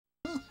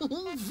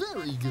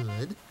Very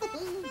good.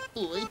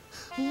 Boy,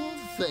 oh,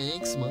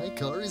 thanks. My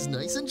car is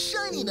nice and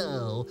shiny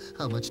now.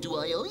 How much do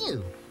I owe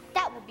you?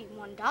 That would be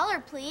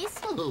 $1, please.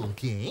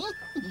 Okay.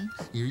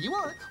 Here you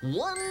are.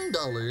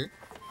 $1.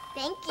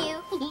 Thank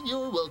you.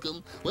 You're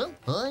welcome. Well,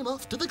 I'm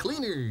off to the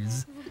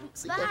cleaners.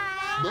 See ya.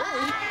 Bye.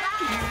 Bye.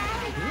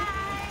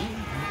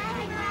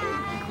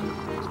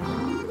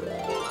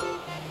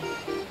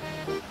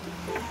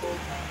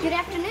 Good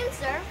afternoon,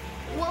 sir.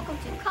 Welcome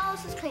to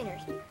Colossus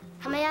Cleaners.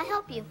 How may I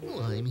help you?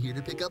 Well, I'm here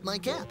to pick up my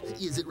cap.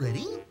 Is it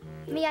ready?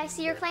 May I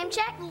see your claim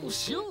check? Oh,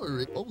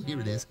 sure. Oh, here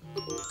it is.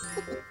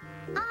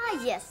 Ah,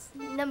 yes.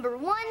 Number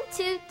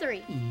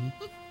 123.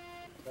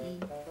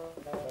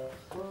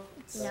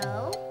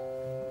 No.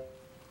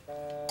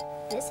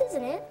 This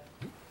isn't it.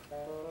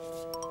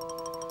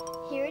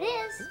 Here it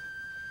is.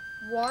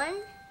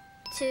 1,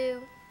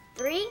 2,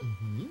 3.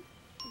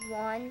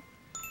 1,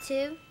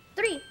 2,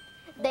 3.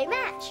 They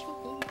match.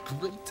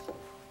 Great.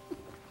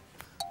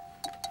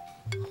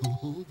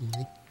 Oh,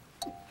 boy.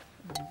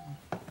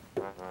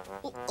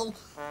 Oh.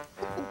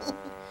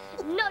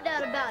 No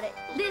doubt about it.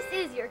 This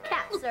is your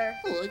cap, sir.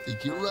 Oh, I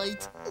think you're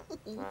right.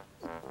 There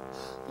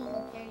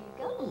you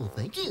go. Oh,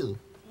 thank you.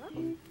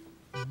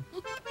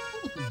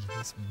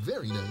 Yes,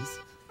 very nice.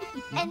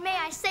 And may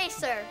I say,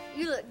 sir,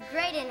 you look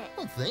great in it.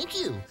 Oh, thank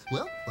you.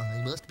 Well,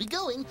 I must be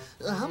going.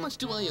 How much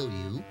do I owe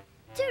you?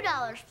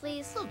 $2,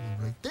 please. All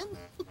right, then.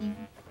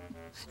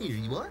 Here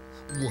you are.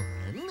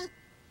 $1,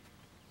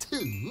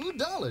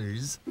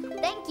 $2.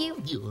 Thank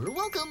you. You're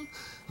welcome.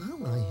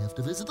 Well, I have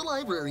to visit the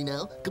library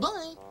now.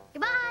 Goodbye.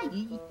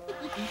 Goodbye.